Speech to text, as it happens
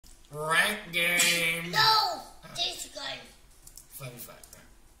Rank game. No! This guy. 5v5, right?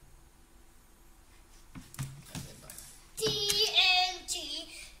 TNT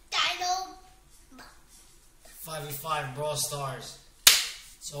Dino. 5v5 Brawl Stars.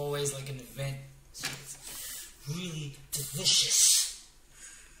 It's always like an event. So it's really delicious.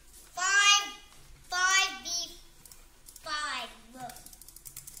 5v5.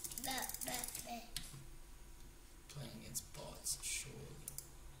 Playing against bots, surely.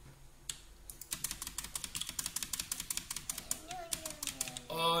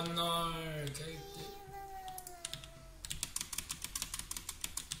 Oh no, okay.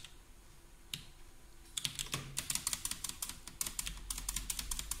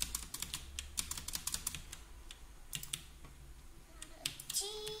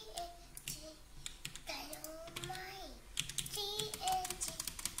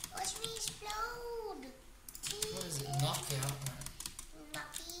 What is it? Knockout, man.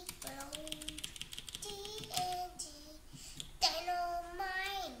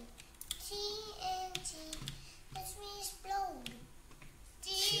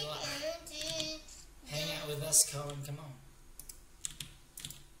 Chill out. Hang out with us, Cohen. Come on.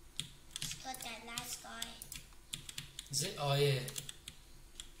 Got that last guy. Is it? Oh yeah.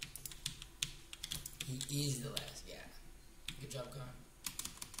 He is the last guy. Good job, Cohen.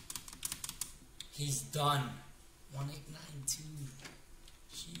 He's done. 1892.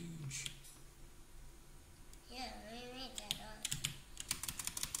 Huge. Yeah, I made that up.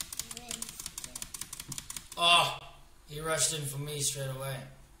 Oh! He rushed in for me straight away.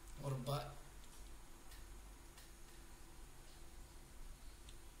 What a butt.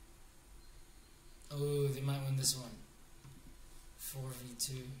 Oh, they might win this one.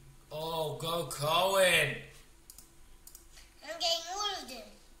 4v2. Oh, go Cohen! I'm getting all of them.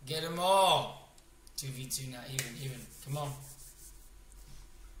 Get them all. 2v2 now, even. Come on.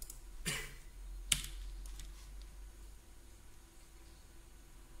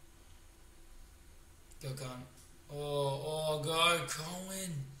 Go Cohen. Oh, go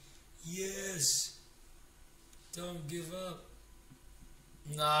Cohen. Yes. Don't give up.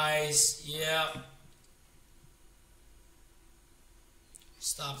 Nice. Yeah.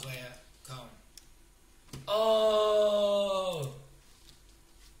 Stop player. Cohen. Oh.